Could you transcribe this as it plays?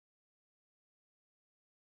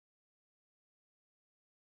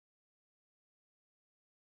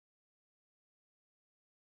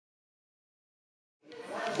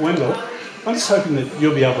Wendell, I'm just hoping that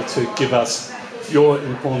you'll be able to give us your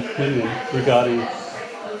informed opinion regarding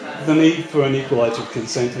the need for an equal age of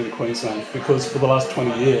consent in Queensland, because for the last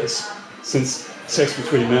 20 years, since sex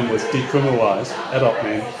between men was decriminalised, adult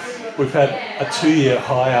men, we've had a 2-year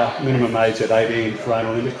higher minimum age at 18 for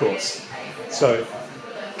anal intercourse. So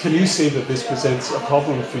can you see that this presents a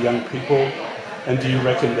problem for young people, and do you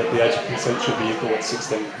reckon that the age of consent should be equal at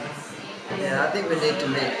 16? Yeah, I think we need to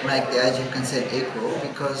make the age of consent equal,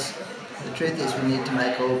 because the truth is we need to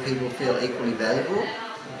make all people feel equally valuable.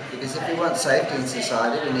 Because if we want safety in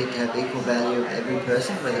society, we need to have equal value of every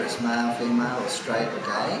person, whether it's male, female, or straight or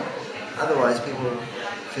gay. Otherwise, people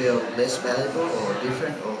feel less valuable or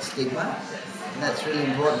different or stigma. And that's really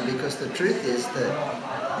important, because the truth is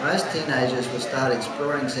that most teenagers will start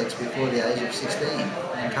exploring sex before the age of 16.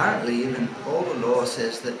 And currently, even all the law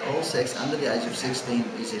says that all sex under the age of 16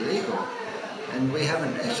 is illegal. And we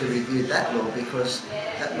haven't actually reviewed that law, because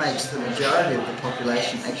that makes the majority of the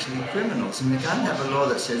population actually criminals. And we can't have a law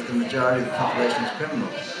that says the majority of the population is criminal.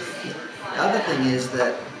 The other thing is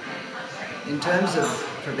that in terms of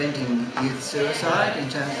preventing youth suicide, in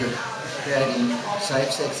terms of creating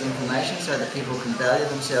safe sex information so that people can value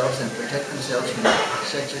themselves and protect themselves from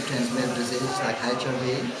sexually transmitted diseases like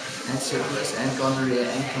HIV and syphilis and gonorrhea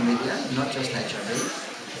and chlamydia, not just HIV.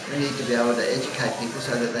 We need to be able to educate people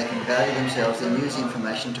so that they can value themselves and use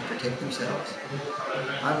information to protect themselves.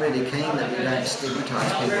 I'm really keen that we don't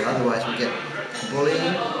stigmatise people, otherwise we get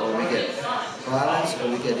bullying, or we get violence,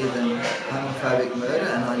 or we get even homophobic murder,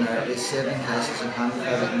 and I know at least 7 cases of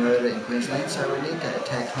homophobic murder in Queensland, so we need to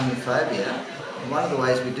attack homophobia. And one of the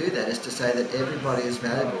ways we do that is to say that everybody is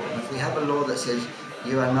valuable. And if we have a law that says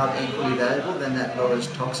you are not equally valuable, then that law is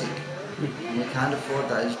toxic. And we can't afford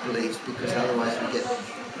those beliefs, because otherwise we get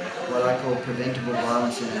what I call preventable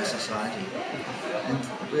violence in our society. And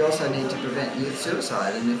we also need to prevent youth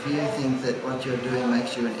suicide. And if you think that what you're doing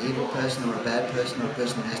makes you an evil person or a bad person, or a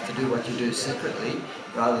person who has to do what you do secretly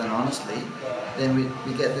rather than honestly, then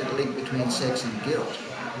we get the link between sex and guilt.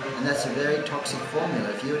 And that's a very toxic formula.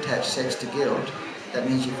 If you attach sex to guilt, that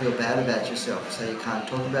means you feel bad about yourself. So you can't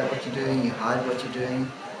talk about what you're doing, you hide what you're doing,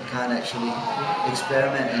 you can't actually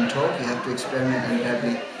experiment and talk. You have to experiment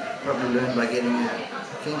and probably learn by getting your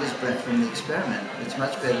fingers burnt from the experiment. It's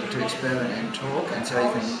much better to experiment and talk, and so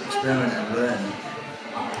you can experiment and learn.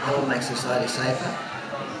 That will make society safer,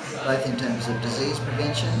 both in terms of disease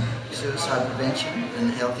prevention, suicide prevention,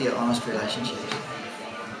 and healthier, honest relationships.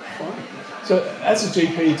 So as a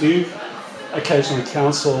GP, do you occasionally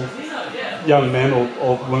counsel young men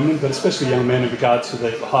or women, but especially young men in regard to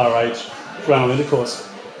the higher age for anal intercourse,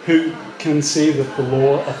 who can see that the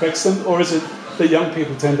law affects them, or is it that young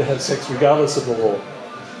people tend to have sex regardless of the law?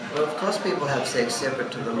 Well, of course people have sex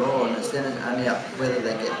separate to the law, and it's then only up whether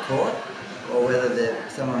they get caught or whether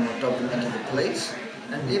someone will document to the police.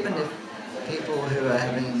 And even if people who are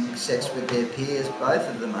having sex with their peers, both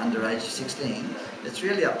of them under age 16, it's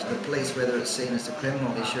really up to the police whether it's seen as a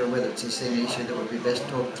criminal issue or whether it's a seen issue that would be best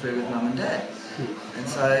talked through with mum and dad. And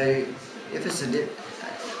so if it's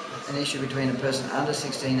an issue between a person under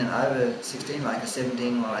 16 and over 16, like a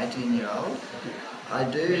 17 or 18-year-old, I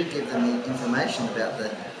do give them the information about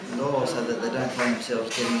the law so that they don't find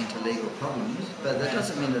themselves getting into legal problems, but that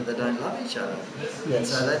doesn't mean that they don't love each other. Yes. And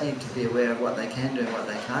so they need to be aware of what they can do and what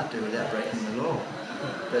they can't do without breaking the law.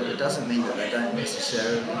 But it doesn't mean that they don't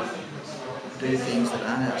necessarily do things that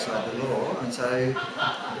aren't outside the law, and so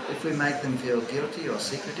if we make them feel guilty or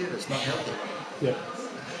secretive, it's not healthy.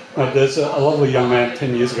 Yeah. There's a lovely young man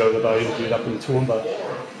 10 years ago that I interviewed up in Toowoomba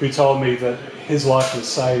who told me that his life was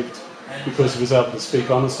saved because he was able to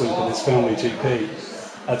speak honestly with his family GP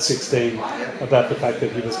at 16 about the fact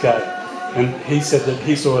that he was gay. And he said that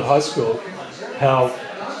he saw at high school how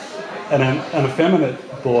an effeminate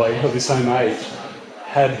boy of the same age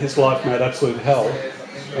had his life made absolute hell,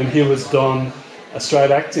 and here was Don, a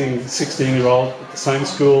straight acting 16-year-old at the same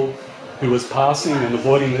school who was passing and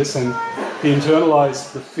avoiding this, and he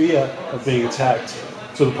internalised the fear of being attacked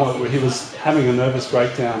to the point where he was having a nervous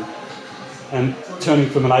breakdown and turning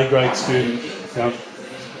from an A-grade student,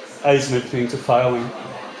 A's and everything, to failing.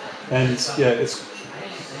 And yeah, it's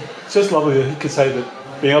just lovely that he could say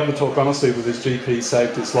that being able to talk honestly with his GP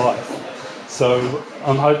saved his life. So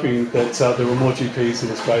I'm hoping that there are more GPs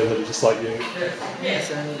in Australia that are just like you.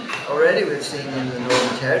 Yes, and already we've seen in the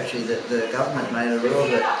Northern Territory that the government made a rule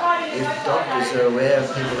that if doctors are aware of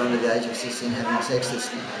people under the age of 16 having sex, it's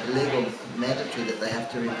legal mandatory that they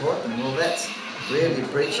have to report them. Well, that's really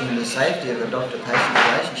breaching the safety of the doctor-patient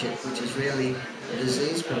relationship, which is really a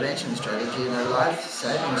disease prevention strategy and a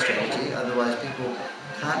life-saving strategy. Otherwise, people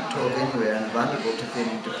can't talk anywhere and are vulnerable to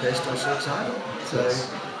feeling depressed or suicidal. So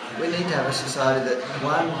we need to have a society that,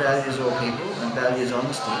 one, values all people and values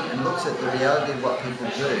honesty and looks at the reality of what people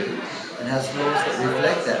do and has laws that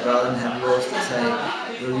reflect that rather than have laws that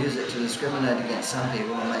say we'll use it to discriminate against some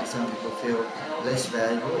people and make some people feel less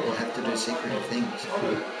valuable or have to do secretive things.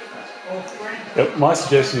 My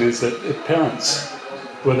suggestion is that if parents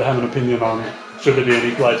were to have an opinion on should there be an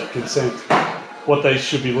equal age of consent, what they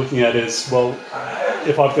should be looking at is, well,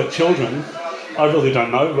 if I've got children, I really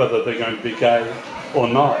don't know whether they're going to be gay or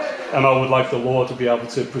not, and I would like the law to be able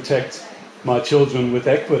to protect my children with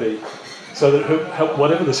equity, so that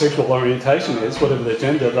whatever the sexual orientation is, whatever their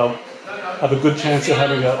gender, they'll have a good chance of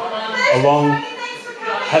having a long,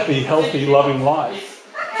 happy, healthy, loving life.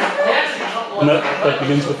 And that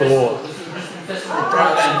begins with the law. It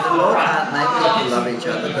does. The law can't make people love each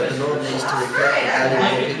other, but the law needs to reflect the value of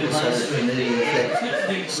all people so that it can really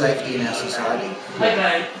reflect safety in our society.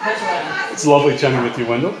 It's lovely chatting with you,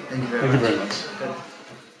 Wendell. Thank you very much. Much.